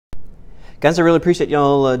Guys, I really appreciate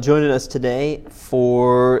y'all joining us today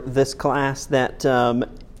for this class that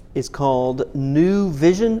is called New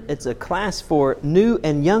Vision. It's a class for new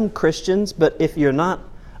and young Christians, but if you're not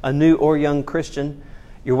a new or young Christian,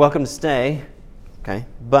 you're welcome to stay. Okay,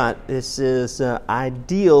 but this is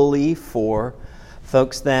ideally for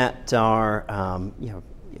folks that are,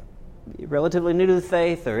 relatively new to the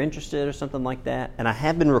faith or interested or something like that. And I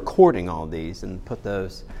have been recording all these and put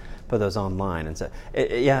those online. And so,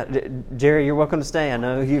 Jerry, you're welcome to stay. I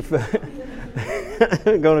know you've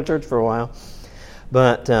been going to church for a while.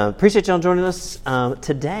 But appreciate y'all joining us.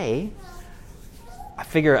 Today, I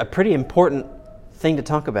figure a pretty important thing to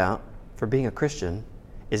talk about for being a Christian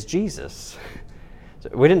is Jesus. So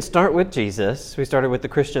we didn't start with Jesus. We started with the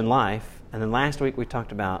Christian life. And then last week we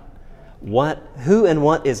talked about who and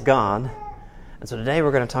what is God. And so today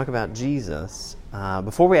we're going to talk about Jesus.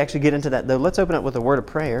 Before we actually get into that, though, let's open up with a word of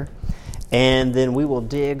prayer, and then we will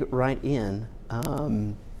dig right in.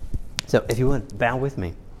 So if you would, bow with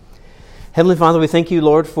me. Heavenly Father, we thank you,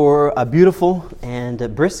 Lord, for a beautiful and a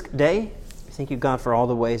brisk day. We thank you, God, for all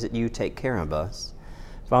the ways that you take care of us.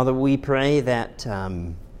 Father, we pray that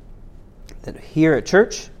that here at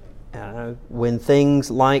church, when things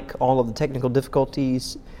like all of the technical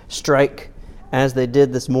difficulties strike as they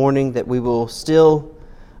did this morning, that we will still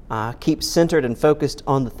keep centered and focused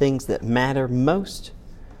on the things that matter most.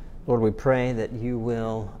 Lord, we pray that you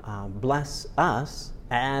will bless us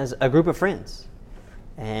as a group of friends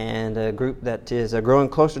and a group that is growing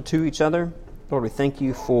closer to each other. Lord, we thank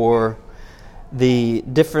you for the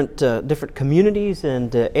different communities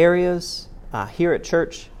and areas here at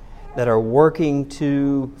church that are working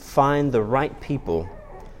to find the right people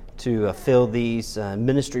to fill these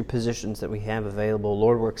ministry positions that we have available.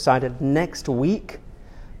 Lord, we're excited next week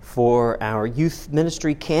for our youth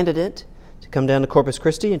ministry candidate to come down to Corpus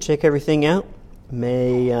Christi and check everything out.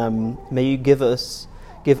 May you give us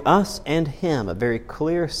and him a very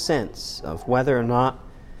clear sense of whether or not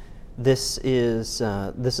this is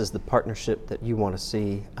the partnership that you want to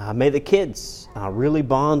see. May the kids really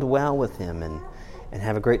bond well with him and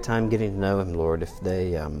have a great time getting to know him, Lord, if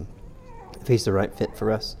he's the right fit for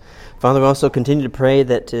us. Father, we also continue to pray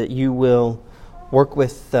that you will work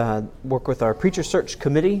with our preacher search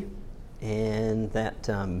committee, and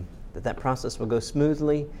that process will go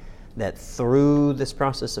smoothly. That through this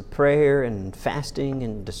process of prayer and fasting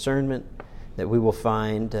and discernment, that we will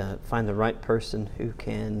find the right person who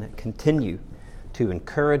can continue to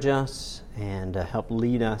encourage us and help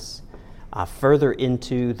lead us further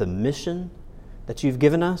into the mission that you've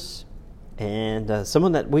given us, and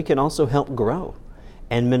someone that we can also help grow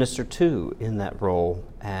and minister to in that role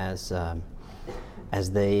as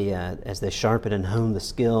they sharpen and hone the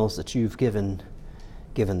skills that you've given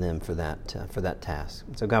them for that task.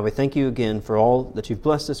 So God, we thank you again for all that you've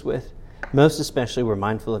blessed us with. Most especially, we're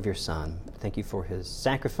mindful of your Son. Thank you for his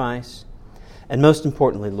sacrifice, and most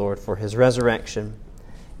importantly, Lord, for his resurrection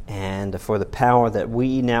and for the power that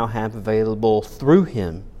we now have available through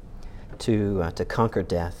him to conquer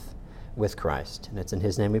death with Christ. And it's in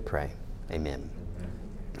his name we pray. Amen.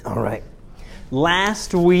 All right.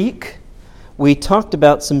 Last week, we talked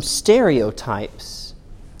about some stereotypes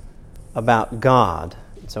about God.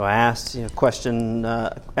 So I asked a question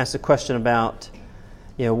about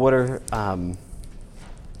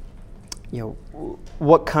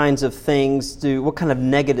what kinds of things what kind of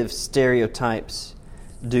negative stereotypes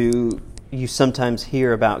do you sometimes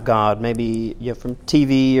hear about God? Maybe from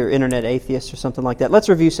TV or internet atheists or something like that. Let's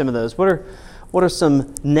review some of those. What are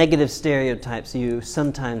some negative stereotypes you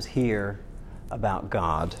sometimes hear about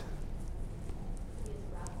God?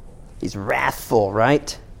 He's wrathful,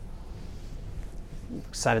 right?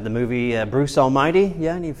 Cited the movie Bruce Almighty.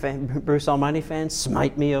 Yeah, any Bruce Almighty fans?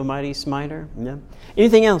 Smite me, O mighty smiter. Yeah.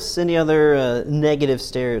 Anything else? Any other negative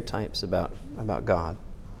stereotypes about God?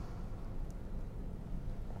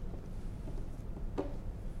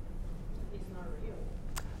 He's not real.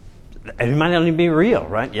 It might not even be real,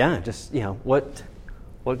 right? Yeah, just what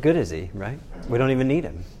good is he, right? We don't even need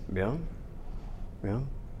him. Yeah.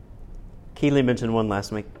 Keeley mentioned one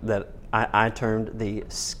last week that I termed the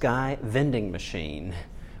sky vending machine,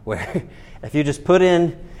 where if you just put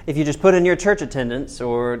in your church attendance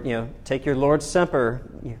or take your Lord's Supper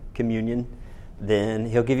communion, then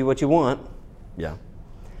he'll give you what you want. Yeah. All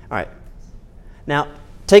right. Now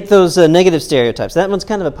take those negative stereotypes. That one's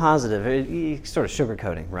kind of a positive, sort of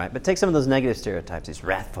sugarcoating, right? But take some of those negative stereotypes. He's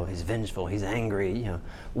wrathful. He's vengeful. He's angry.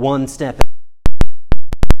 One step.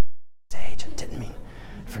 Didn't mean.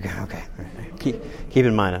 Forgot. Okay. Keep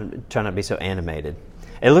in mind, I'm trying not to be so animated.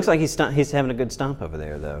 It looks like he's having a good stomp over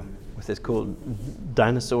there, though, with this cool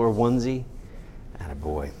dinosaur onesie.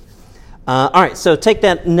 Attaboy. All right, so take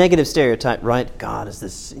that negative stereotype, right? God is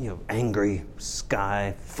this, angry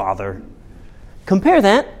sky father. Compare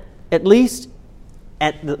that, at least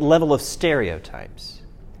at the level of stereotypes.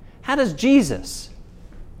 How does Jesus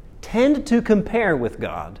tend to compare with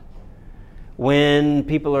God when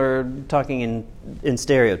people are talking in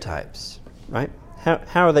stereotypes, right?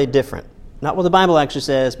 How are they different? Not what the Bible actually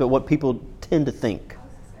says, but what people tend to think.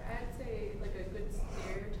 I'd say like a good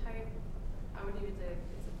stereotype. I wouldn't even say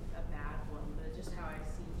it's a bad one, but just how I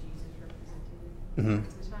see Jesus represented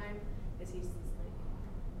most of the time is he's this like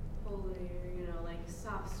holier, like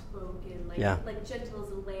soft spoken, like gentle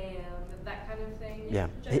as a lamb, that kind of thing. Yeah.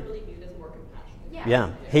 Which I really viewed as more compassionate.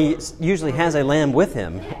 Yeah. He usually has a lamb with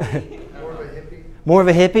him. More of a hippie? More of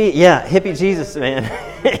a hippie? Yeah, hippie Jesus, man.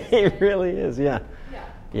 He really is, yeah.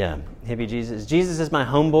 Yeah, hippie Jesus. Jesus is my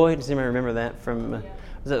homeboy. Does anybody remember that from,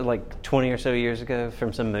 was it like 20 or so years ago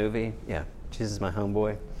from some movie? Yeah, Jesus is my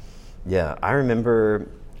homeboy. Yeah, I remember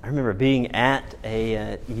being at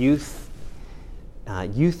a youth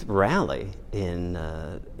rally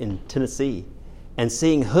in Tennessee and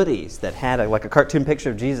seeing hoodies that had a cartoon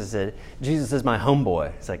picture of Jesus that said, Jesus is my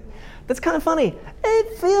homeboy. It's like, that's kind of funny.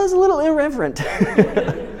 It feels a little irreverent.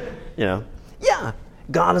 Yeah,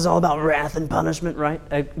 God is all about wrath and punishment, right?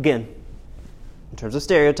 Again, in terms of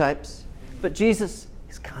stereotypes. But Jesus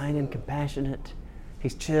is kind and compassionate.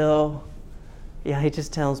 He's chill. Yeah, he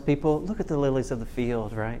just tells people, look at the lilies of the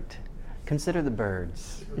field, right? Consider the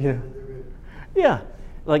birds. Yeah.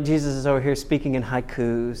 Like Jesus is over here speaking in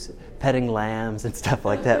haikus, petting lambs and stuff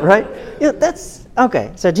like that, right? Yeah, that's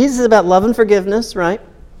okay. So Jesus is about love and forgiveness, right?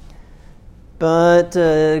 But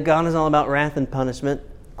God is all about wrath and punishment.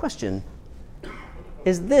 Question: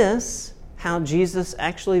 is this how Jesus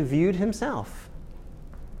actually viewed himself?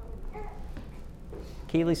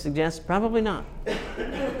 Keeley suggests probably not. I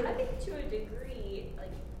think to a degree,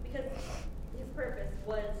 because his purpose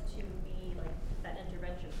was to be that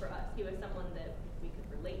intervention for us. He was someone that we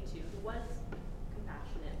could relate to, who was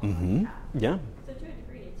compassionate. Mm-hmm. Yeah. So to a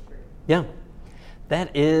degree, it's true. Yeah.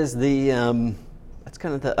 That is that's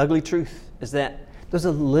kind of the ugly truth, is that there's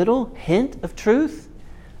a little hint of truth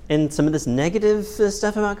in some of this negative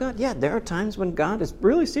stuff about God. Yeah, there are times when God is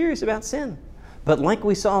really serious about sin. But like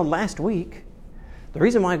we saw last week, the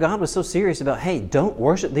reason why God was so serious about, hey, don't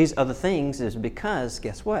worship these other things is because,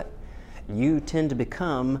 guess what? You tend to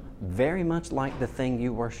become very much like the thing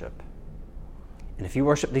you worship. And if you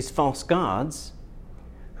worship these false gods,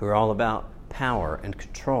 who are all about power and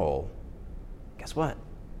control, guess what?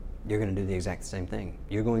 You're going to do the exact same thing.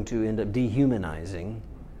 You're going to end up dehumanizing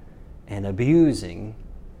and abusing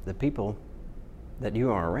the people that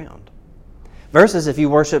you are around. Versus if you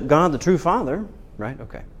worship God, the true Father, right?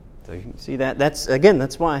 Okay. So you can see that.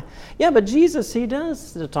 That's why. Yeah, but Jesus, he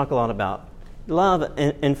does talk a lot about love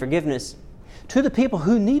and forgiveness to the people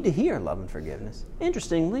who need to hear love and forgiveness.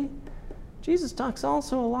 Interestingly, Jesus talks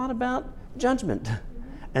also a lot about judgment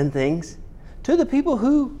and things to the people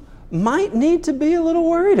who might need to be a little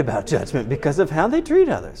worried about judgment because of how they treat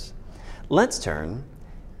others. Let's turn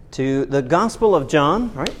to the Gospel of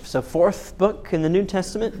John, right? So fourth book in the New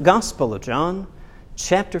Testament, Gospel of John,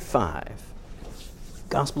 chapter 5.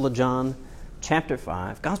 Gospel of John, chapter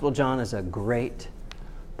 5. Gospel of John is a great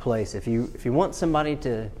place. If you want somebody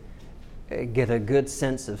to get a good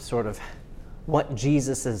sense of sort of what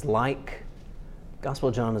Jesus is like, Gospel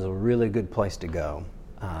of John is a really good place to go,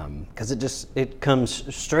 because it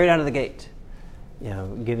comes straight out of the gate,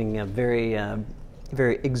 giving a very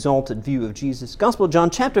very exalted view of Jesus. Gospel of John,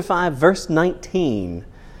 chapter 5, verse 19.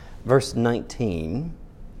 Verse 19.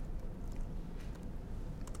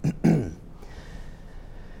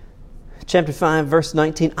 Chapter 5, verse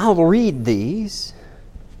 19. I'll read these.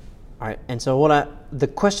 All right, and so the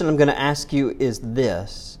question I'm going to ask you is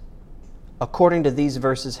this. According to these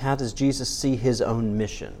verses, how does Jesus see his own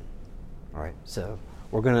mission? All right, so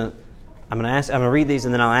I'm going to read these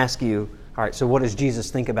and then I'll ask you, all right, so what does Jesus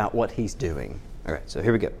think about what he's doing? All right, so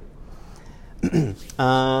here we go.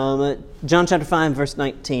 John chapter 5, verse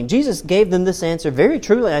 19. Jesus gave them this answer, very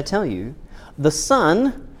truly I tell you, the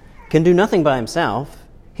Son can do nothing by himself.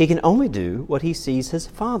 He can only do what he sees his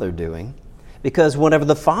Father doing, because whatever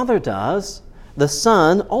the Father does, the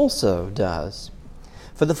Son also does.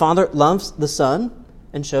 For the Father loves the Son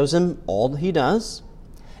and shows him all he does.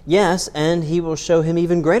 Yes, and he will show him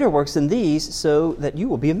even greater works than these, so that you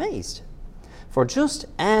will be amazed. For just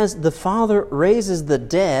as the Father raises the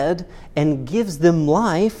dead and gives them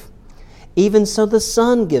life, even so the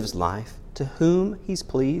Son gives life to whom he's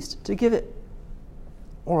pleased to give it.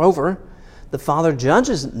 Moreover, the Father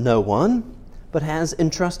judges no one, but has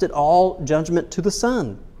entrusted all judgment to the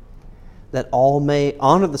Son, that all may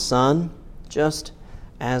honor the Son just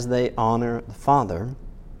as they honor the Father.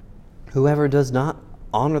 Whoever does not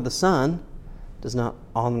honor the Son does not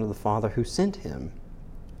honor the Father who sent him.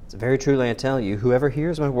 It's very truly I tell you, whoever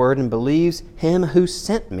hears my word and believes him who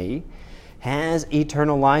sent me has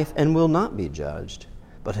eternal life and will not be judged,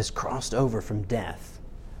 but has crossed over from death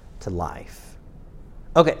to life.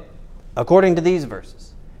 Okay, according to these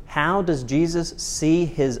verses, how does Jesus see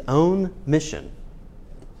his own mission?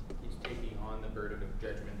 He's taking on the burden of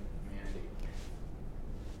judgment of humanity.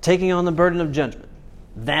 Taking on the burden of judgment.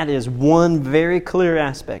 That is one very clear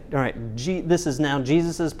aspect. All right, this is now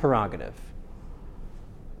Jesus' prerogative.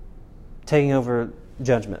 Taking over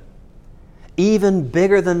judgment. Even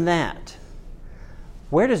bigger than that,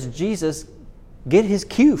 where does Jesus get his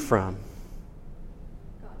cue from?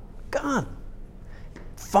 God.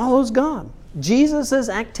 Follows God. Jesus'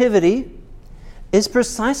 activity is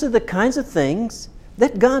precisely the kinds of things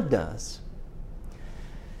that God does.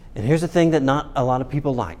 And here's the thing that not a lot of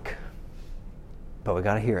people like, but we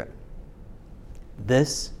got to hear it.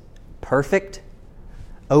 This perfect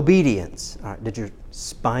obedience. All right, did your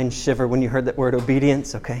spine shiver when you heard that word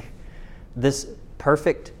obedience? Okay. This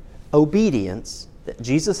perfect obedience that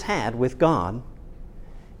Jesus had with God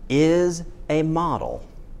is a model.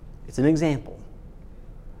 It's an example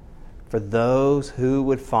for those who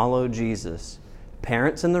would follow Jesus.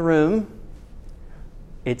 Parents in the room,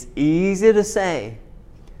 it's easy to say,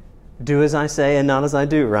 do as I say and not as I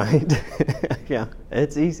do, right? Yeah,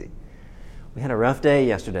 it's easy. We had a rough day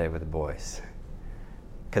yesterday with the boys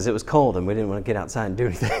because it was cold and we didn't want to get outside and do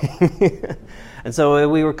anything. And so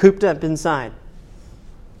we were cooped up inside.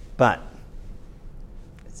 But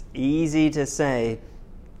it's easy to say,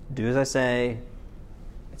 do as I say.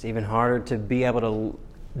 It's even harder to be able to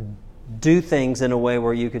do things in a way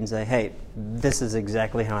where you can say, hey, this is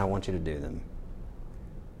exactly how I want you to do them.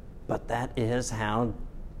 But that is how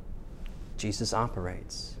Jesus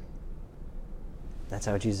operates. That's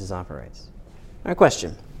how Jesus operates. All right,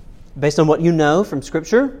 question. Based on what you know from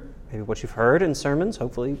Scripture, maybe what you've heard in sermons,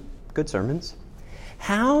 hopefully good sermons,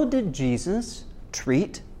 how did Jesus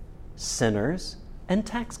treat sinners and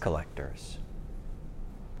tax collectors?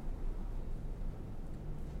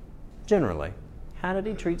 Generally, how did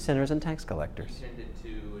he treat sinners and tax collectors? He tended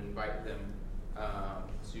to invite them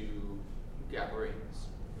to gatherings,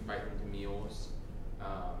 invite them to meals,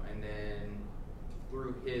 and then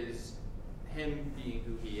through him being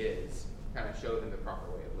who he is, kind of show them the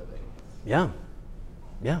proper way of living. Yeah.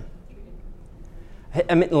 Hey,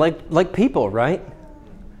 I mean, like people, right?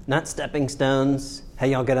 Not stepping stones.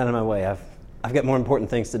 Hey, y'all get out of my way. I've got more important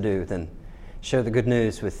things to do than share the good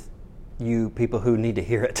news with you people who need to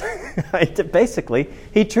hear it. Basically,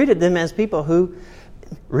 he treated them as people who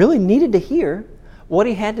really needed to hear what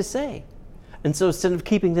he had to say. And so instead of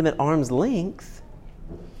keeping them at arm's length,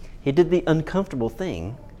 he did the uncomfortable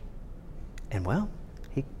thing. And well,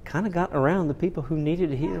 he kind of got around the people who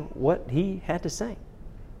needed to hear what he had to say.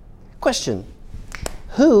 Question.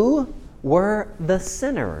 Who were the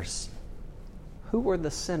sinners? Who were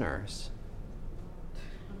the sinners?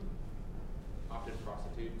 Often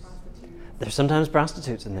prostitutes. There's sometimes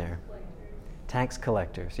prostitutes in there. Tax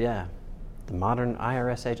collectors, yeah. The modern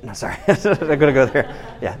IRS agent. No, sorry. I'm going to go there.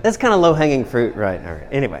 Yeah, that's kind of low-hanging fruit, right? All right.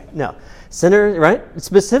 Anyway, no. Sinners, right?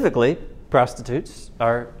 Specifically, prostitutes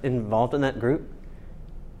are involved in that group.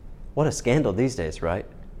 What a scandal these days, right?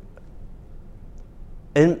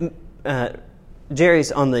 And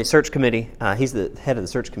Jerry's on the search committee. He's the head of the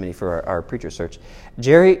search committee for our preacher search.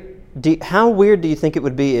 Jerry, how weird do you think it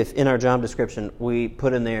would be if in our job description we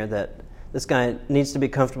put in there that this guy needs to be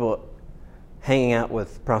comfortable hanging out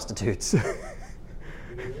with prostitutes?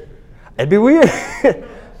 It'd be weird.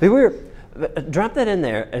 Be weird. Drop that in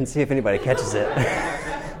there and see if anybody catches it.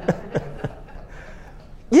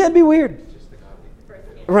 Yeah, it'd be weird.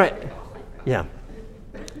 Right. Yeah.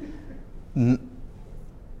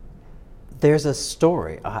 There's a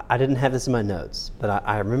story. I didn't have this in my notes, but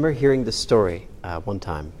I remember hearing this story one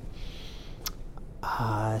time.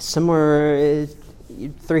 Somewhere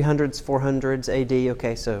 300s, 400s AD,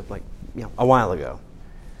 okay, so a while ago.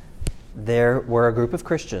 There were a group of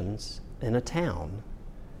Christians in a town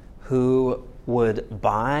who would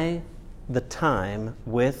buy the time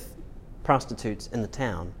with prostitutes in the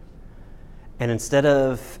town. And instead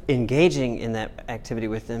of engaging in that activity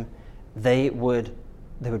with them, they would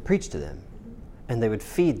preach to them, and they would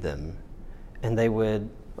feed them, and they would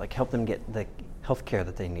help them get the health care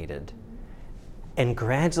that they needed. And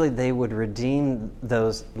gradually they would redeem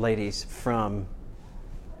those ladies from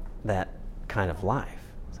that kind of life.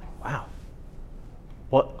 It's like, wow.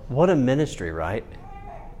 What a ministry, right?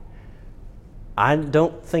 I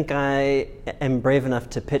don't think I am brave enough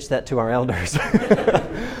to pitch that to our elders.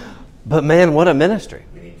 But man, what a ministry.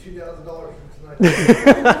 We need $2,000 from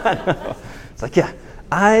tonight. It's like, yeah,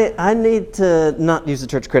 I need to not use the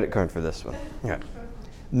church credit card for this one. Okay.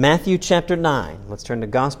 Matthew chapter 9. Let's turn to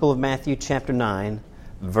Gospel of Matthew chapter 9,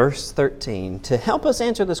 verse 13. To help us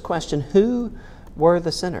answer this question, who were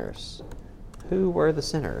the sinners? Who were the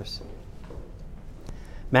sinners?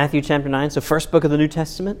 Matthew chapter 9, so first book of the New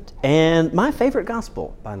Testament, and my favorite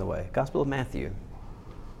gospel, by the way, Gospel of Matthew.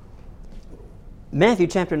 Matthew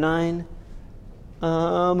chapter 9,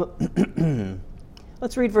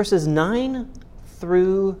 let's read verses 9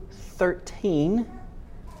 through 13.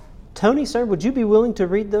 Tony, sir, would you be willing to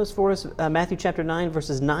read those for us? Matthew chapter 9,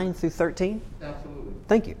 verses 9 through 13? Absolutely.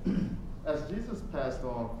 Thank you. As Jesus passed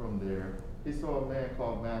on from there, he saw a man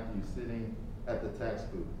called Matthew sitting at the tax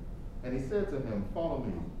booth. And he said to him, "Follow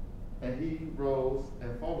me." And he rose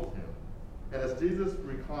and followed him. And as Jesus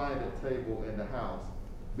reclined at table in the house,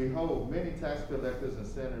 behold, many tax collectors and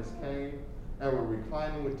sinners came and were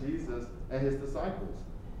reclining with Jesus and his disciples.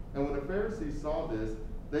 And when the Pharisees saw this,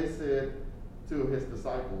 they said to his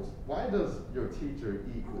disciples, "Why does your teacher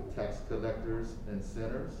eat with tax collectors and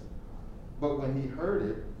sinners?" But when he heard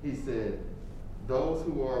it, he said, "Those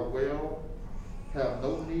who are well have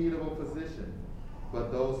no need of a physician, but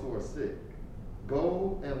those who are sick.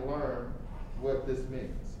 Go and learn what this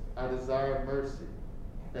means. I desire mercy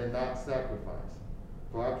and not sacrifice.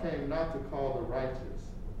 For I came not to call the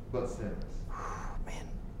righteous, but sinners." Man.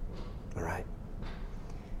 All right.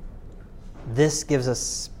 This gives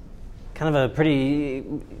us kind of a pretty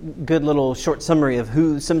good little short summary of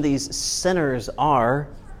who some of these sinners are.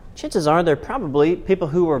 Chances are they're probably people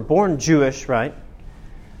who were born Jewish, right?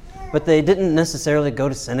 But they didn't necessarily go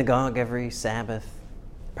to synagogue every Sabbath.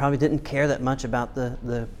 Probably didn't care that much about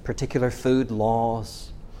the particular food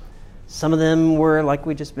laws. Some of them were, like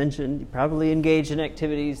we just mentioned, probably engaged in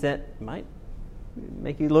activities that might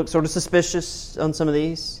make you look sort of suspicious on some of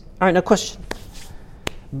these. All right, now question.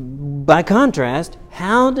 By contrast,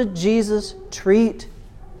 how did Jesus treat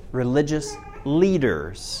religious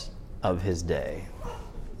leaders of his day? A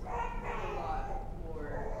lot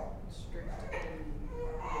more strict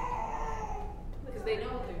because they know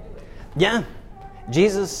what they're doing. Yeah.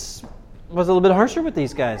 Jesus was a little bit harsher with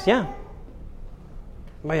these guys. Yeah.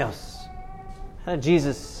 What else? How did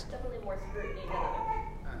Jesus... Definitely more scrutiny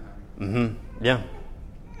than Mm-hmm. Yeah.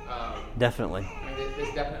 Definitely. I mean,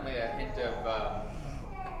 there's definitely a hint of,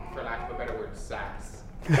 for lack of a better word, sass.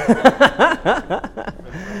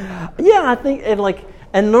 Yeah, I think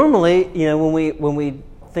and normally, when we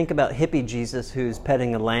think about hippie Jesus who's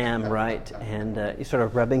petting a lamb, right, and he's sort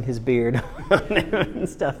of rubbing his beard on him and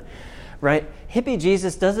stuff, right? Hippie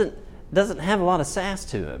Jesus doesn't have a lot of sass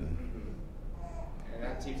to him. And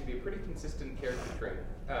that seems to be a pretty consistent character trait,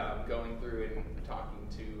 going through and talking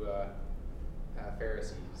to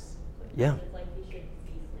Pharisees. Yeah. It's like you should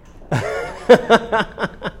cease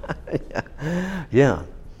now. Yeah.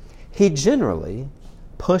 He generally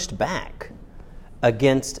pushed back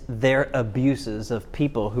against their abuses of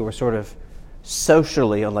people who were sort of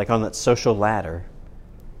socially, on that social ladder,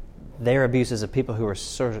 their abuses of people who were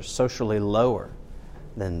sort of socially lower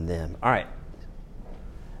than them. All right.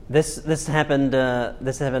 This happened at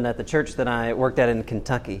the church that I worked at in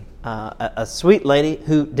Kentucky. A sweet lady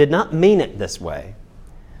who did not mean it this way.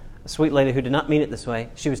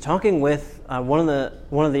 She was talking with one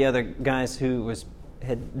of the other guys who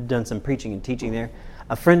had done some preaching and teaching there.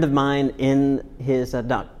 A friend of mine in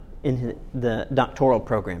the doctoral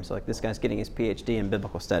program. So this guy's getting his PhD in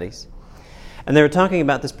biblical studies. And they were talking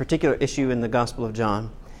about this particular issue in the Gospel of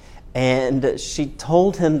John. And she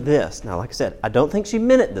told him this. Now, like I said, I don't think she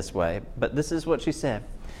meant it this way, but this is what she said.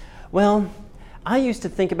 "Well, I used to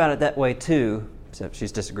think about it that way too." So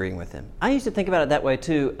she's disagreeing with him. "I used to think about it that way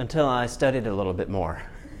too until I studied a little bit more."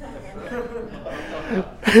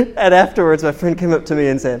 And afterwards, my friend came up to me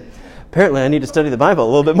and said, "Apparently I need to study the Bible a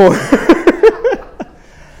little bit more."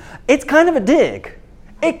 It's kind of a dig.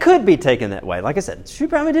 It could be taken that way. Like I said, she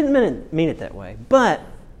probably didn't mean it that way. But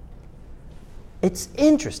it's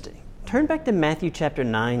interesting. Turn back to Matthew chapter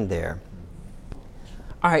 9 there.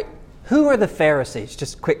 All right, who are the Pharisees?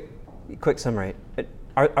 Just quick summary.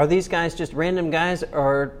 Are these guys just random guys,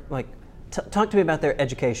 or talk to me about their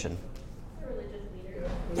education? Religious leaders.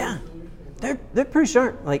 Yeah, they're pretty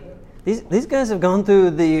sharp. These guys have gone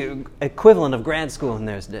through the equivalent of grad school in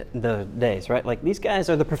the days, right? These guys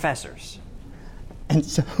are the professors. And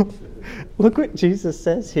so, look what Jesus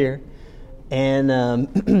says here. And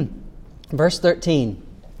verse 13,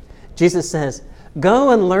 Jesus says,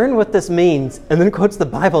 "Go and learn what this means," and then quotes the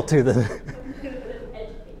Bible to them.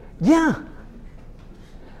 Yeah.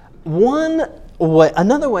 One way,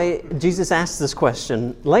 another way Jesus asks this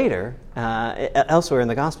question later, elsewhere in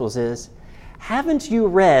the Gospels, is, haven't you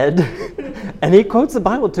read? And he quotes the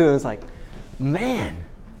Bible to him. It's like, man,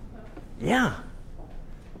 yeah.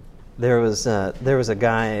 There was a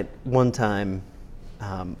guy at one time.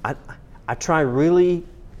 I try really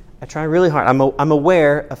hard. I'm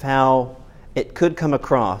aware of how it could come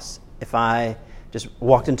across if I just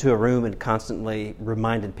walked into a room and constantly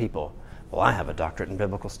reminded people, well, I have a doctorate in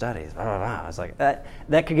biblical studies. Blah, blah, blah. I was like, that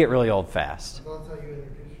could get really old fast. That's how you introduce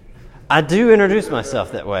yourself. I do introduce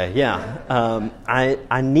myself that way, yeah.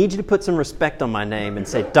 I need you to put some respect on my name and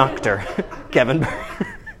say Dr. Kevin.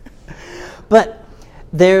 But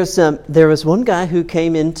there was one guy who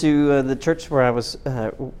came into the church where I was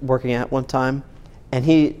working at one time, and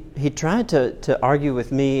he tried to argue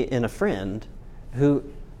with me and a friend who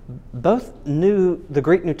both knew the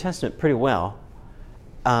Greek New Testament pretty well,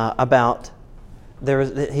 about there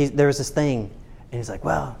was this thing, and he's like,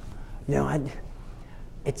 well, you know,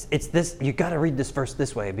 it's this, you got to read this verse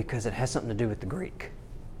this way because it has something to do with the Greek.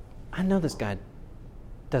 I know this guy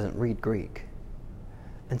doesn't read Greek.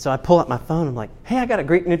 And so I pull out my phone, I'm like, hey, I got a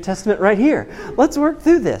Greek New Testament right here. Let's work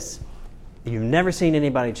through this. You've never seen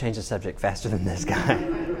anybody change the subject faster than this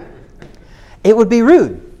guy. It would be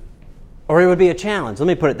rude. Or it would be a challenge. Let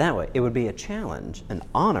me put it that way. It would be a challenge, an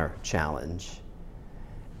honor challenge,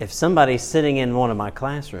 if somebody sitting in one of my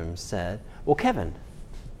classrooms said, well, Kevin,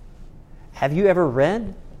 have you ever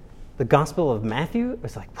read the Gospel of Matthew?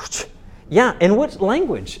 It's like, yeah, in which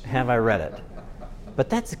language have I read it? But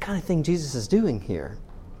that's the kind of thing Jesus is doing here.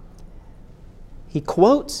 He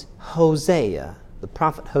quotes Hosea, the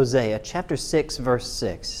prophet Hosea, chapter 6, verse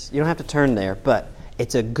 6. You don't have to turn there, but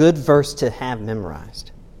it's a good verse to have memorized.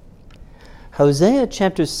 Hosea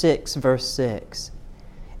chapter 6, verse 6,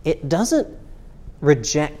 it doesn't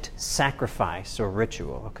reject sacrifice or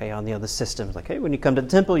ritual, okay, on the other systems. Like, hey, when you come to the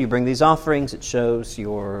temple, you bring these offerings. It shows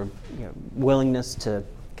your willingness to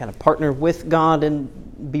kind of partner with God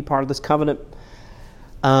and be part of this covenant.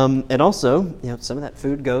 And also, some of that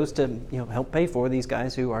food goes to help pay for these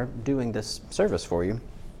guys who are doing this service for you.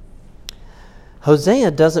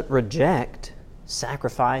 Hosea doesn't reject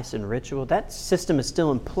sacrifice and ritual. That system is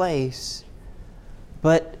still in place,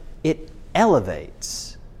 but it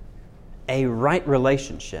elevates a right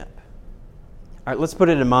relationship. All right, let's put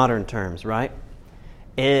it in modern terms, right?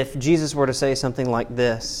 If Jesus were to say something like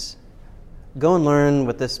this, go and learn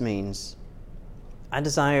what this means. I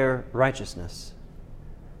desire righteousness,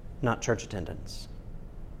 not church attendance.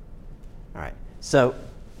 All right, so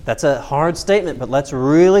that's a hard statement, but let's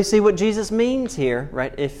really see what Jesus means here,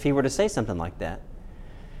 right? If he were to say something like that.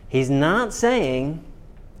 He's not saying,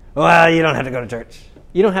 well, you don't have to go to church.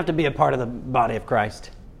 You don't have to be a part of the body of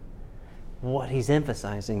Christ. What he's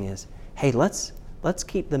emphasizing is, hey, let's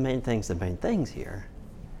keep the main things here.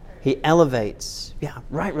 He elevates,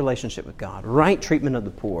 right relationship with God, right treatment of the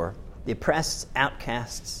poor, the oppressed,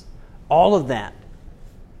 outcasts. All of that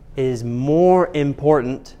is more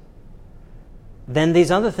important than these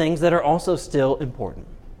other things that are also still important,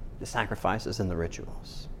 the sacrifices and the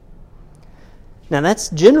rituals. Now, that's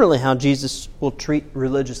generally how Jesus will treat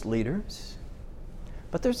religious leaders.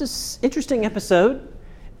 But there's this interesting episode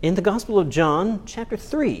in the Gospel of John, chapter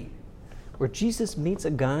 3, where Jesus meets a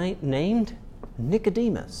guy named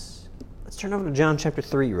Nicodemus. Let's turn over to John chapter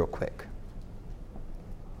 3 real quick.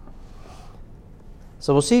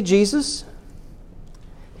 So we'll see Jesus.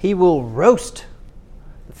 He will roast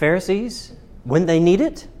the Pharisees when they need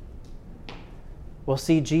it. We'll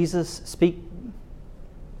see Jesus speak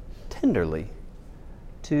tenderly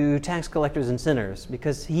to tax collectors and sinners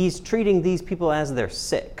because he's treating these people as they're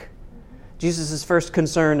sick. Jesus' first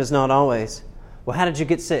concern is not always, well, how did you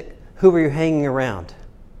get sick? Who were you hanging around?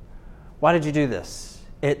 Why did you do this?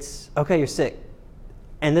 It's, okay, you're sick,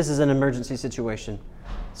 and this is an emergency situation.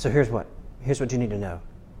 So here's what you need to know.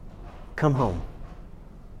 Come home.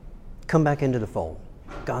 Come back into the fold.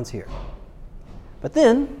 God's here. But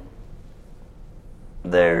then,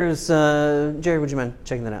 there's, Jerry, would you mind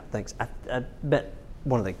checking that out? Thanks. I bet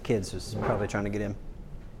one of the kids was probably trying to get in.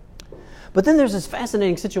 But then there's this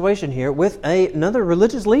fascinating situation here with another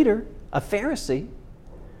religious leader, a Pharisee,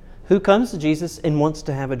 who comes to Jesus and wants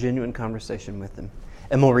to have a genuine conversation with him.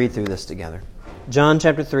 And we'll read through this together. John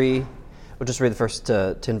chapter 3, we'll just read the first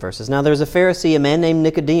 10 verses. Now there was a Pharisee, a man named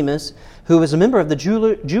Nicodemus, who was a member of the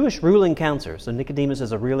Jewish ruling council. So Nicodemus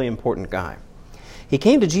is a really important guy. He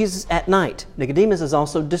came to Jesus at night. Nicodemus is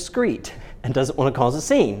also discreet and doesn't want to cause a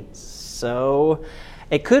scene. So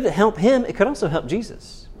it could help him. It could also help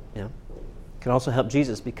Jesus. It could also help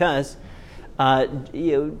Jesus because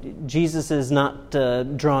Jesus is not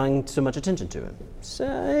drawing so much attention to him.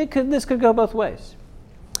 So this could go both ways.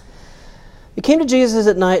 He came to Jesus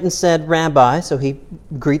at night and said, "Rabbi," so he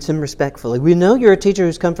greets him respectfully, "we know you're a teacher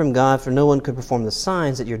who's come from God, for no one could perform the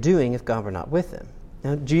signs that you're doing if God were not with him."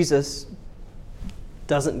 Now, Jesus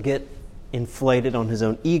doesn't get inflated on his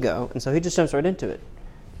own ego, and so he just jumps right into it.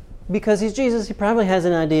 Because he's Jesus, he probably has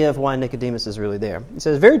an idea of why Nicodemus is really there. He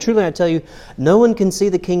says, "Very truly I tell you, no one can see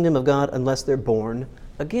the kingdom of God unless they're born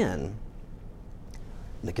again."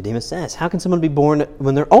 Nicodemus says, "How can someone be born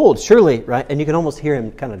when they're old? Surely," right? And you can almost hear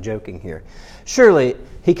him kind of joking here. "Surely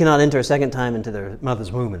he cannot enter a second time into their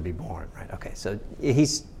mother's womb and be born," right? Okay, so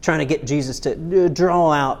he's trying to get Jesus to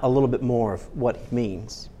draw out a little bit more of what he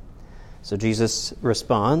means. So Jesus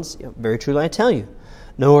responds, "Very truly I tell you,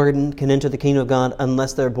 no one can enter the kingdom of God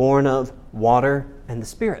unless they're born of water and the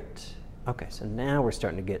Spirit." Okay, so now we're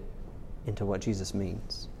starting to get into what Jesus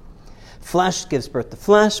means. "Flesh gives birth to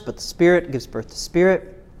flesh, but the Spirit gives birth to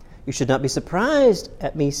spirit. You should not be surprised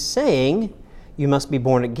at me saying, 'You must be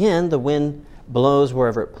born again.' The wind blows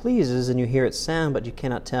wherever it pleases, and you hear its sound, but you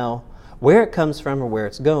cannot tell where it comes from or where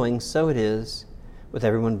it's going. So it is with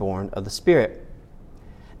everyone born of the Spirit."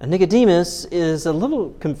 And Nicodemus is a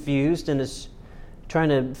little confused and is trying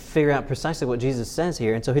to figure out precisely what Jesus says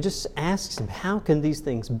here. And so he just asks him, how can these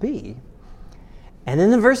things be? And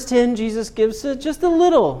then in verse 10, Jesus gives just a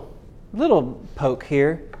little poke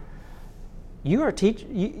here. You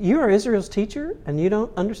are Israel's teacher, and you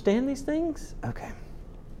don't understand these things? Okay.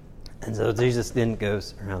 And so Jesus then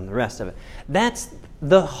goes around the rest of it. That's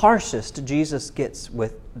the harshest Jesus gets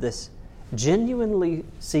with this genuinely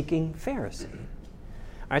seeking Pharisee.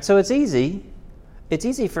 All right, so it's easy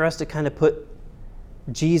for us to kind of put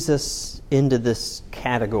Jesus into this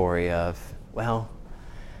category of, well,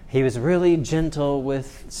 he was really gentle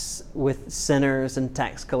with sinners and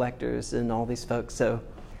tax collectors and all these folks, so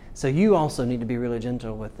you also need to be really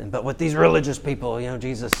gentle with them. But with these religious people,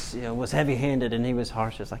 Jesus, was heavy-handed and he was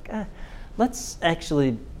harsh. It's like, let's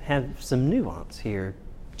actually have some nuance here.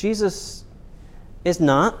 Jesus is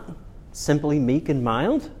not simply meek and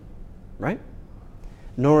mild, right?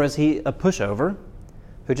 Nor is he a pushover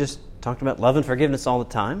who just talked about love and forgiveness all the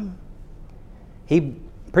time. He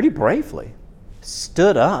pretty bravely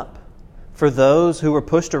stood up for those who were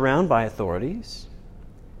pushed around by authorities.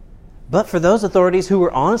 But for those authorities who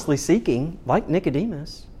were honestly seeking, like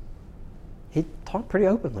Nicodemus, he talked pretty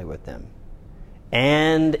openly with them.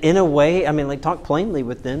 And in a way, talked plainly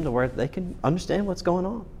with them to where they can understand what's going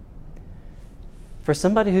on. For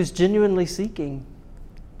somebody who's genuinely seeking,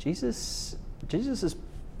 Jesus is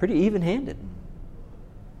pretty even-handed.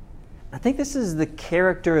 I think this is the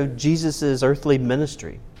character of Jesus' earthly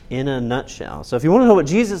ministry in a nutshell. So if you want to know what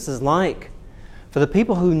Jesus is like, for the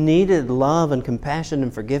people who needed love and compassion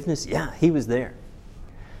and forgiveness, yeah, he was there.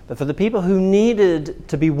 But for the people who needed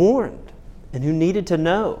to be warned and who needed to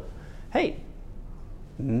know, hey,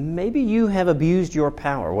 maybe you have abused your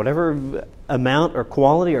power, whatever amount or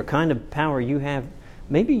quality or kind of power you have,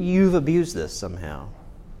 maybe you've abused this somehow.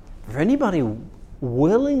 For anybody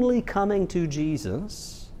willingly coming to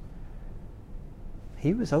Jesus,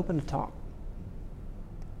 he was open to talk.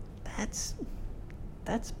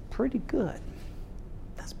 That's pretty good.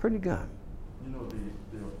 That's pretty good.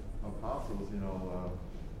 The apostles,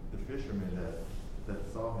 the fishermen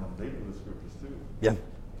that saw him, they knew the scriptures too. Yeah.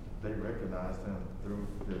 They recognized him through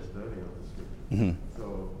their study of the scriptures. Mm-hmm.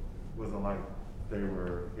 So it wasn't like they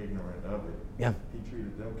were ignorant of it. Yeah. He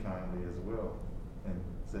treated them kindly as well and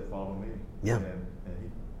said, "Follow me." Yeah.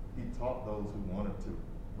 And he taught those who wanted to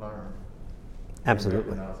learn.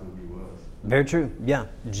 Absolutely. And recognize who he was. Very true. Yeah.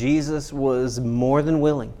 Jesus was more than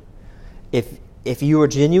willing. If you were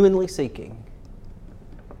genuinely seeking,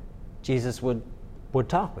 Jesus would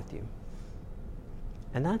talk with you.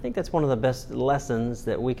 And I think that's one of the best lessons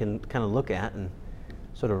that we can kind of look at and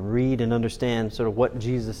sort of read and understand sort of what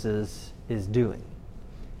Jesus is doing,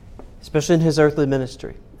 especially in his earthly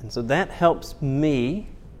ministry. And so that helps me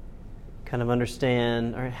kind of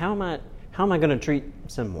understand, all right, how am I going to treat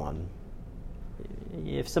someone?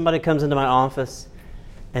 If somebody comes into my office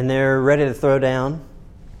and they're ready to throw down,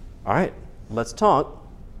 all right, let's talk.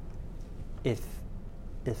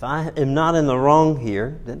 If I am not in the wrong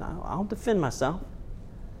here, then I'll defend myself.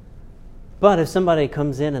 But if somebody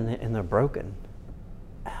comes in and they're broken,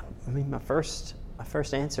 my first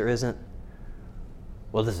answer isn't,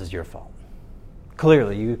 well, this is your fault.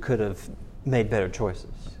 Clearly, you could have made better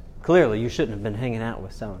choices. Clearly, you shouldn't have been hanging out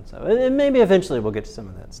with so-and-so. And maybe eventually we'll get to some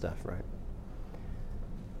of that stuff, right?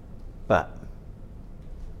 But,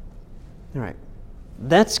 all right.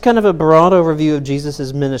 That's kind of a broad overview of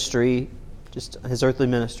Jesus' ministry, just his earthly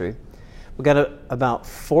ministry. We've got about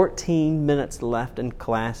 14 minutes left in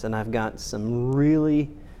class, and I've got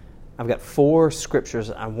 4 scriptures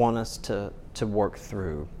I want us to work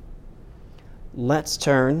through. Let's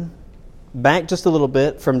turn back just a little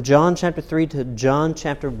bit from John chapter 3 to John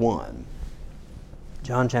chapter 1.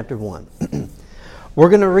 John chapter 1. We're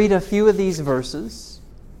going to read a few of these verses.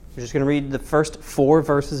 We're just going to read the first 4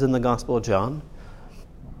 verses in the Gospel of John.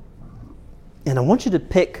 And I want you to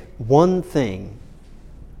pick one thing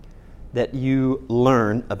that you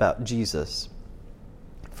learn about Jesus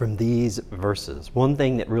from these verses. One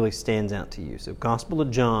thing that really stands out to you. So Gospel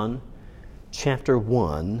of John, chapter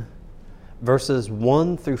 1, verses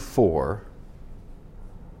 1 through 4.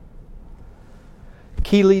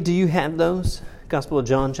 Keely, do you have those? Gospel of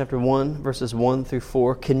John, chapter 1, verses 1 through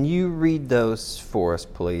 4. Can you read those for us,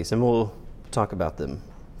 please? And we'll talk about them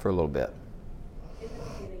for a little bit. In the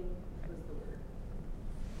beginning was the Word,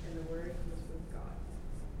 and the Word was with God,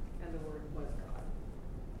 and the Word was God.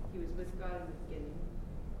 He was with God in the beginning.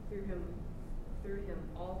 Through him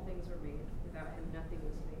all things were made. Without him nothing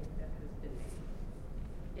was made that has been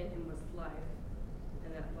made. In him was life,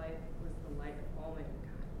 and that life was the light of all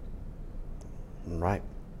mankind. Right.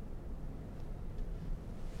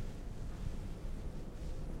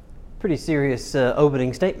 Pretty serious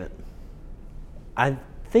opening statement. I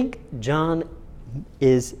think John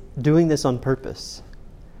is doing this on purpose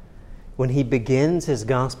when he begins his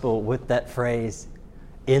gospel with that phrase,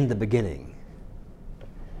 in the beginning.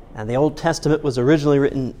 And the Old Testament was originally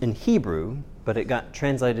written in Hebrew, but it got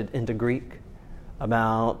translated into Greek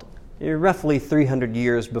about roughly 300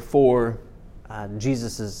 years before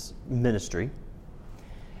Jesus' ministry.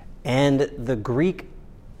 And the Greek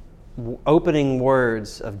opening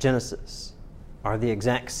words of Genesis are the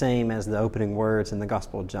exact same as the opening words in the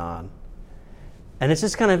Gospel of John. And it's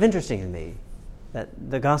just kind of interesting to me that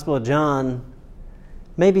the Gospel of John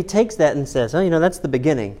maybe takes that and says, oh, that's the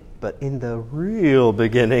beginning. But in the real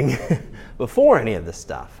beginning, before any of this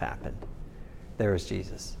stuff happened, there was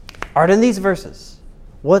Jesus. All right, in these verses,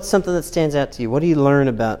 what's something that stands out to you? What do you learn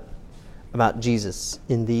about Jesus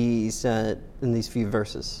in these few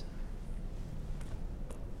verses?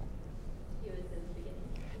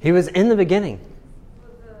 He was in the beginning. Well,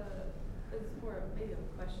 it's more of maybe a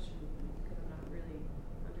question because I'm not really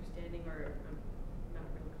understanding or I'm not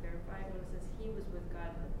really clarified. When it says he was with God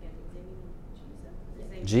in the beginning, does it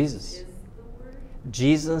mean Jesus? Jesus. Is the Word?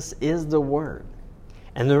 Jesus is the Word.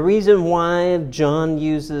 And the reason why John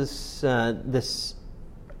uses this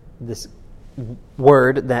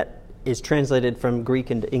word that is translated from Greek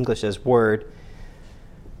into English as word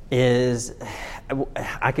is,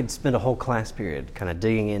 I could spend a whole class period kind of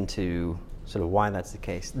digging into sort of why that's the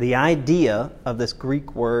case. The idea of this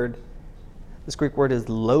Greek word is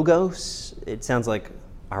logos. It sounds like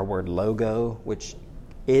our word logo, which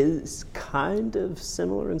is kind of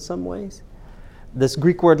similar in some ways. This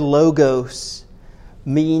Greek word logos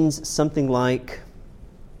means something like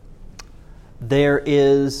there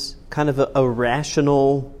is kind of a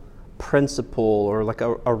rational principle or like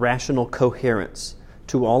a rational coherence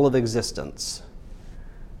to all of existence.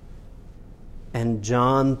 And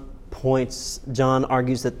John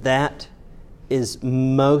argues that is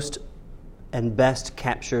most and best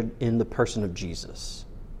captured in the person of Jesus.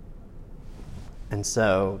 And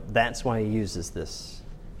so that's why he uses this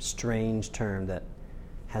strange term that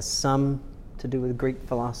has some to do with Greek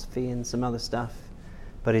philosophy and some other stuff.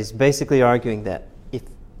 But he's basically arguing that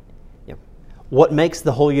what makes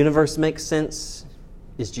the whole universe make sense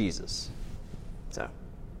is Jesus. So,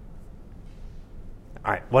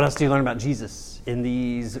 all right, what else do you learn about Jesus in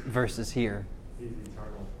these verses here? He's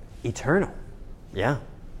eternal. Eternal. Yeah.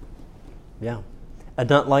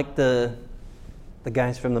 Not like the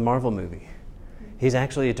guys from the Marvel movie. He's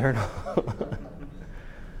actually eternal.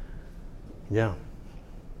 Yeah.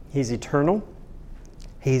 He's eternal.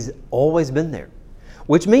 He's always been there.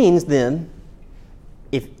 Which means then,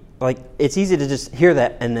 it's easy to just hear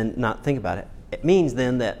that and then not think about it. It means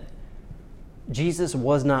then that Jesus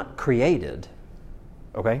was not created,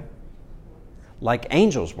 okay? Like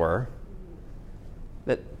angels were,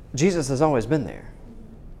 that Jesus has always been there.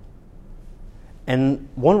 And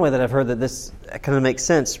one way that I've heard that this kind of makes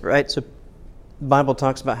sense, right? So the Bible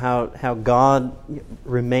talks about how God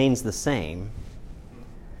remains the same.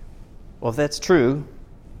 Well, if that's true,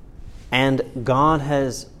 and God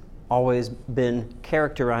has always been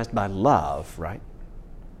characterized by love, right?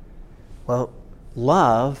 Well,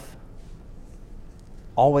 love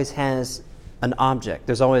always has an object.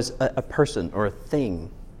 There's always a person or a thing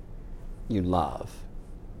you love.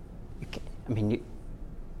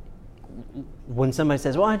 When somebody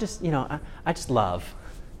says, well, I just love.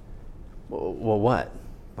 Well, what?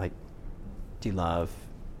 Like, Do you love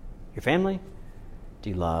your family? Do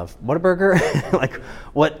you love Whataburger? Like,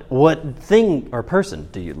 what thing or person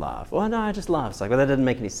do you love? Well, no, I just love. It's like, well, that doesn't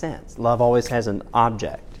make any sense. Love always has an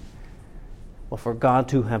object. Well, for God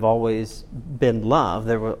to have always been love,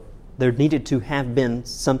 there needed to have been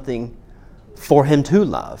something for him to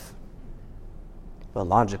love. Well,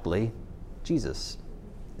 logically, Jesus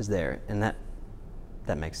is there, and that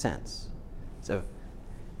makes sense. So,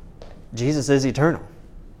 Jesus is eternal.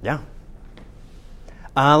 Yeah.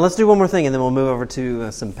 Let's do one more thing, and then we'll move over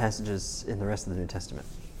to some passages in the rest of the New Testament.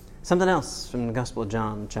 Something else from the Gospel of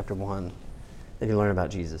John, chapter 1, that you learn about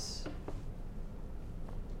Jesus.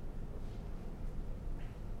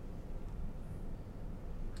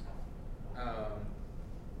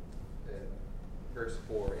 Verse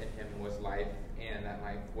 4, in him was life, and that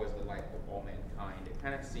life was the life of all mankind. It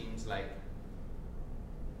kind of seems like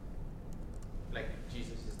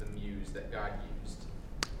Jesus is the muse that God used.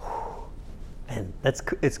 And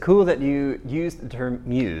it's cool that you use the term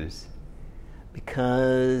muse,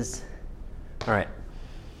 because, all right,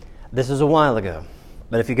 this was a while ago,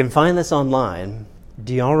 but if you can find this online,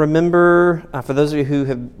 do y'all remember, for those of you who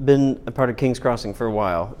have been a part of King's Crossing for a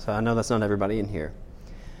while, so I know that's not everybody in here,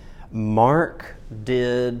 Mark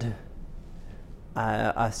did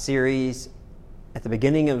a series at the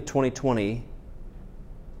beginning of 2020,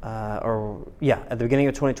 at the beginning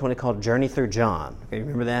of 2020 called Journey Through John. Okay, you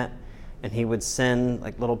remember that? And he would send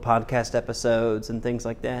like little podcast episodes and things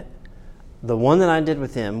like that. The one that I did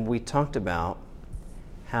with him, we talked about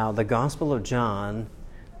how the Gospel of John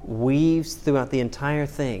weaves throughout the entire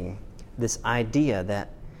thing this idea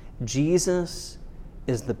that Jesus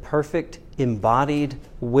is the perfect embodied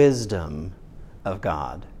wisdom of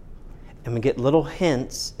God. And we get little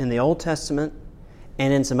hints in the Old Testament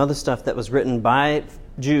and in some other stuff that was written by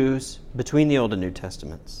Jews between the Old and New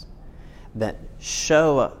Testaments that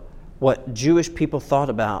show what Jewish people thought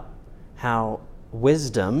about how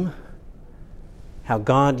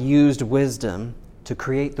God used wisdom to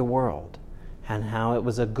create the world and how it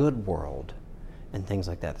was a good world and things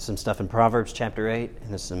like that. There's some stuff in Proverbs chapter 8, and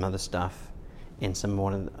there's some other stuff in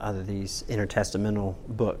one of the other these intertestamental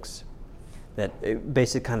books that it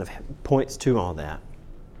basically kind of points to all that.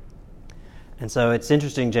 And so it's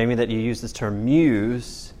interesting, Jamie, that you use this term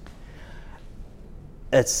muse.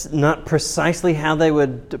 It's not precisely how they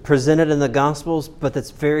would present it in the Gospels, but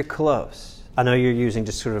it's very close. I know you're using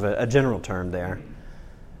just sort of a general term there.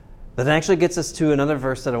 But that actually gets us to another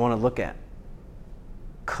verse that I want to look at.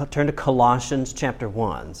 Turn to Colossians chapter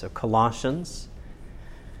 1. So Colossians,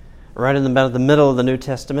 right in the middle of the New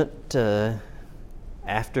Testament,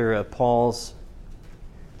 after Paul's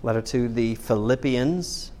letter to the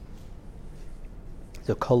Philippians.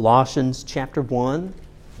 So Colossians chapter 1,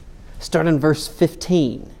 start in verse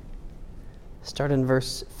 15. Start in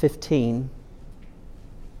verse 15.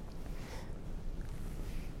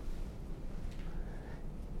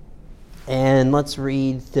 And let's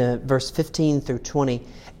read verse 15 through 20.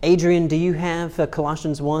 Adrian, do you have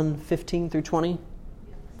Colossians 1, 15 through 20? Yes.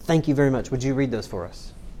 Thank you very much. Would you read those for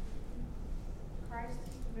us? Christ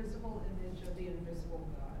is the visible image of the invisible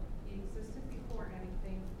God. He existed before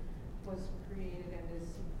anything was created and is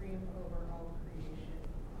supreme over all creation.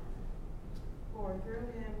 For through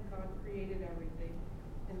him God created everything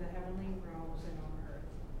in the heavenly realms and on earth.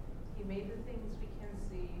 He made the things we can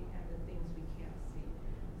see and the things we can't see,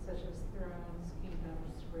 such as thrones,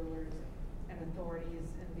 kingdoms, rulers, and authorities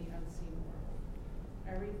in the unseen world.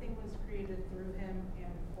 Everything was created through him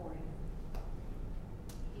and for him.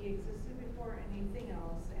 He existed before anything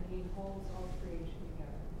else, and he holds all creation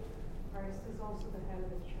together. Christ is also the head of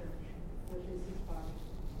the church, which is his body.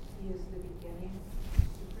 He is the beginning,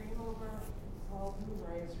 supreme over all who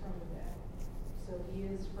rise from the dead. So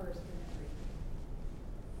he is first in everything.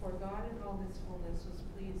 For God in all his fullness was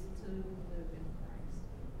pleased to live in Christ,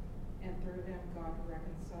 and through him God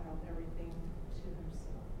reconciled everything to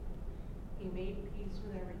himself. He made peace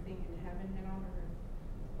with everything in heaven and on earth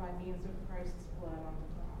by means of Christ's blood on the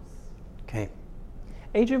cross. Okay.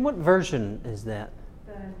 Adrian, what version is that?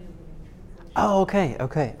 The New Living Translation. Oh,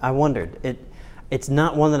 okay. I wondered. It's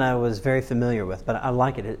not one that I was very familiar with, but I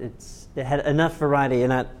like it. It had enough variety,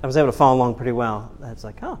 and I was able to follow along pretty well. It's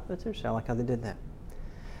like, oh, that's interesting. I like how they did that.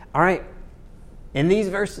 All right. In these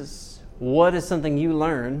verses, what is something you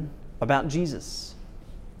learn about Jesus?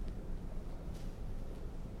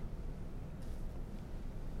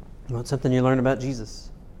 What's something you learn about Jesus?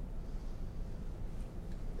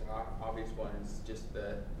 The obvious one is just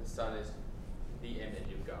the Son is the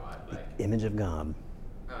image of God. Image of God.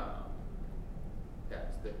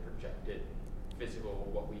 That's the projected physical,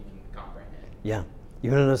 what we can comprehend. Yeah.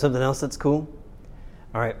 You want to know something else that's cool?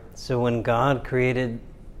 All right, so when God created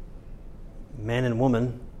man and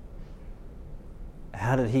woman,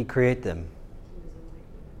 how did he create them?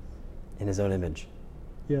 In his own image.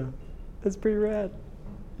 Yeah, that's pretty rad.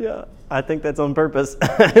 Yeah, I think that's on purpose.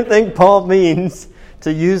 I think Paul means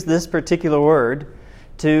to use this particular word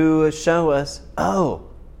to show us, oh,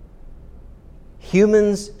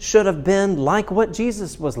 humans should have been like what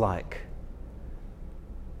Jesus was like.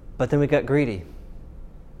 But then we got greedy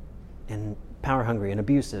and power hungry and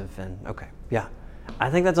abusive and okay, yeah.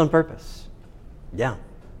 I think that's on purpose. Yeah.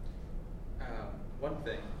 One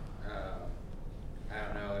thing, I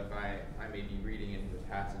don't know if I may be reading into the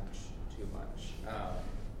passage too much,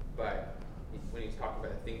 but when he's talking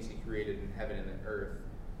about the things he created in heaven and in earth,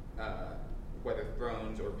 whether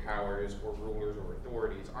thrones or powers or rulers or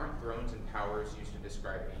authorities, aren't thrones and powers used to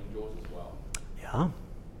describe angels as well? Yeah.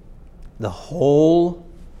 The whole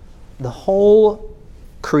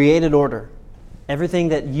created order, everything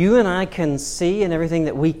that you and I can see and everything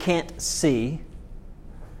that we can't see,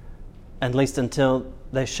 at least until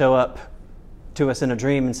they show up to us in a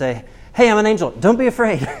dream and say, hey, I'm an angel, don't be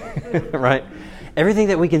afraid, right? Everything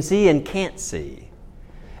that we can see and can't see,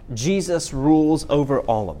 Jesus rules over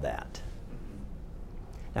all of that.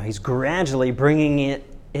 Now, he's gradually bringing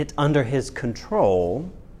it under his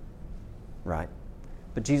control, right?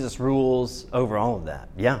 But Jesus rules over all of that,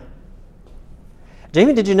 yeah.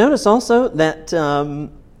 Jamie, did you notice also that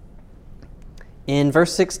in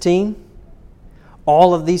verse 16,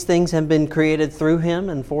 all of these things have been created through him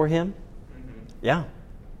and for him? Mm-hmm. Yeah.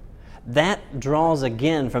 That draws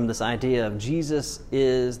again from this idea of Jesus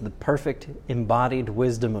is the perfect embodied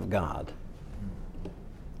wisdom of God.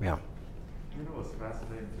 Yeah. You know what's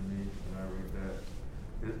fascinating to me when I read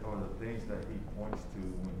that are the things that he points to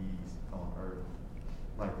when he's on earth,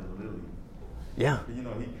 like the lily. Yeah. You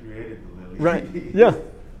know, he created the lily. Right. Yeah.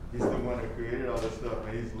 He's the one that created all this stuff,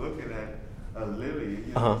 and he's looking at a lily.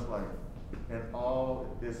 You know, it's like, and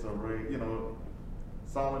all this array. You know,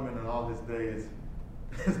 Solomon in all his days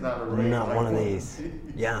is not arrayed. Not like one of these.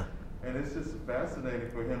 Yeah. And it's just fascinating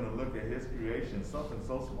for him to look at his creation, something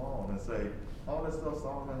so small, and say, all this stuff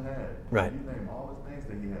Solomon had. Right. You name all the things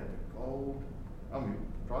that he had, the gold. I mean,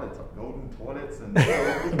 probably golden toilets and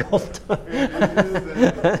gold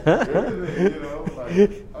everything, you know. Like,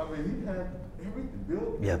 I mean, he had everything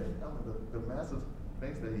built. Yeah. I mean, the massive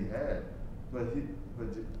things that he had, but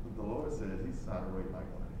the Lord says he's not arrayed like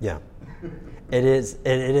one. Yeah. It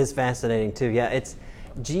is fascinating too. Yeah, it's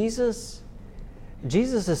Jesus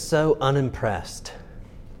is so unimpressed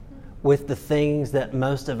with the things that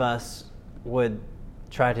most of us would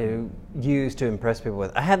try to use to impress people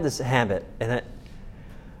with. I have this habit, and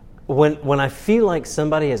when I feel like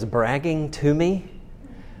somebody is bragging to me,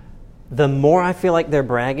 the more I feel like they're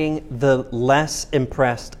bragging, the less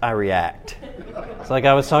impressed I react. It's like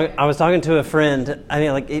I was talking to a friend. I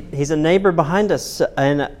mean, like he's a neighbor behind us,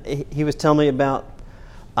 and he was telling me about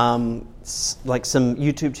like some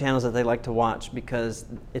YouTube channels that they like to watch because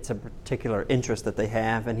it's a particular interest that they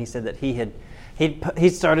have. And he said that he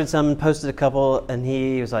started some and posted a couple, and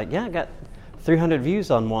he was like, "Yeah, I got 300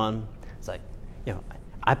 views on one." It's like, you know,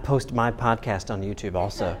 I post my podcast on YouTube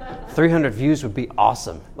also. 300 views would be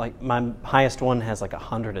awesome. Like my highest one has like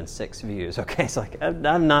 106 views. Okay, so like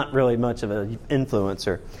I'm not really much of an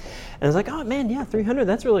influencer. And I was like, oh man, yeah, 300,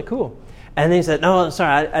 that's really cool. And then he said, no,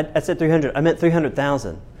 sorry, I said 300. I meant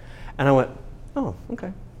 300,000. And I went, oh,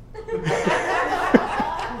 okay.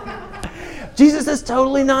 Jesus is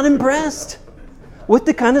totally not impressed with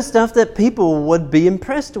the kind of stuff that people would be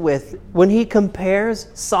impressed with when he compares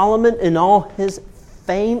Solomon in all his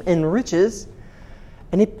fame and riches,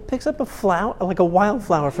 and he picks up a flower, like a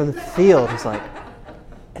wildflower from the field. He's like,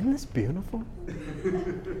 isn't this beautiful?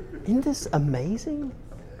 Isn't this amazing?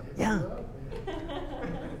 Yeah.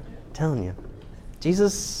 I'm telling you.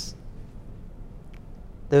 Jesus,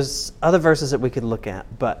 there's other verses that we could look at,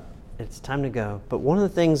 but it's time to go. But one of the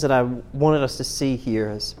things that I wanted us to see here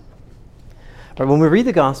is, right, when we read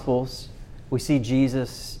the Gospels, we see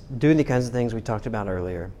Jesus doing the kinds of things we talked about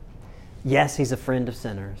earlier. Yes, he's a friend of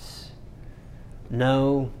sinners.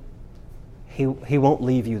 No, he won't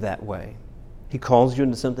leave you that way. He calls you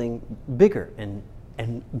into something bigger and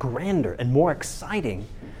grander and more exciting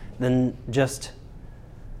than just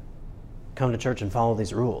come to church and follow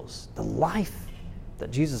these rules. The life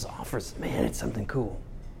that Jesus offers, man, it's something cool.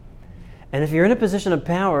 And if you're in a position of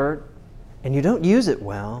power and you don't use it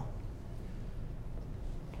well,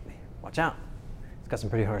 watch out. It's got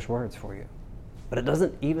some pretty harsh words for you. But it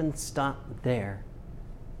doesn't even stop there.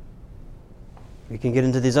 We can get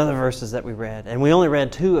into these other verses that we read. And we only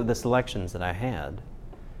read 2 of the selections that I had.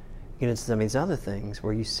 get into some of these other things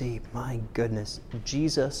where you see, my goodness,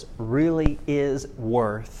 Jesus really is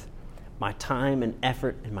worth my time and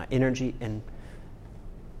effort and my energy and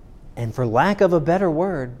for lack of a better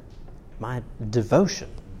word, my devotion,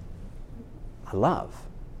 my love.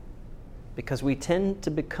 Because we tend to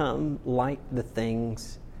become like the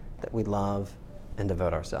things that we love and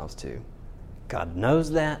devote ourselves to. God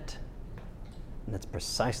knows that, and that's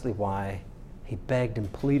precisely why He begged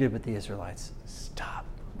and pleaded with the Israelites, stop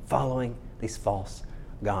following these false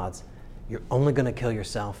gods. You're only going to kill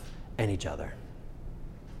yourself and each other.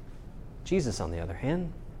 Jesus, on the other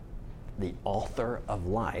hand, the author of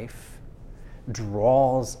life,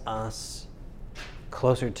 draws us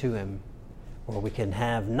closer to Him, where we can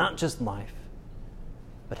have not just life,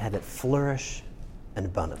 but have it flourish and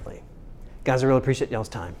abundantly. Guys, I really appreciate y'all's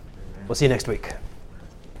time. We'll see you next week.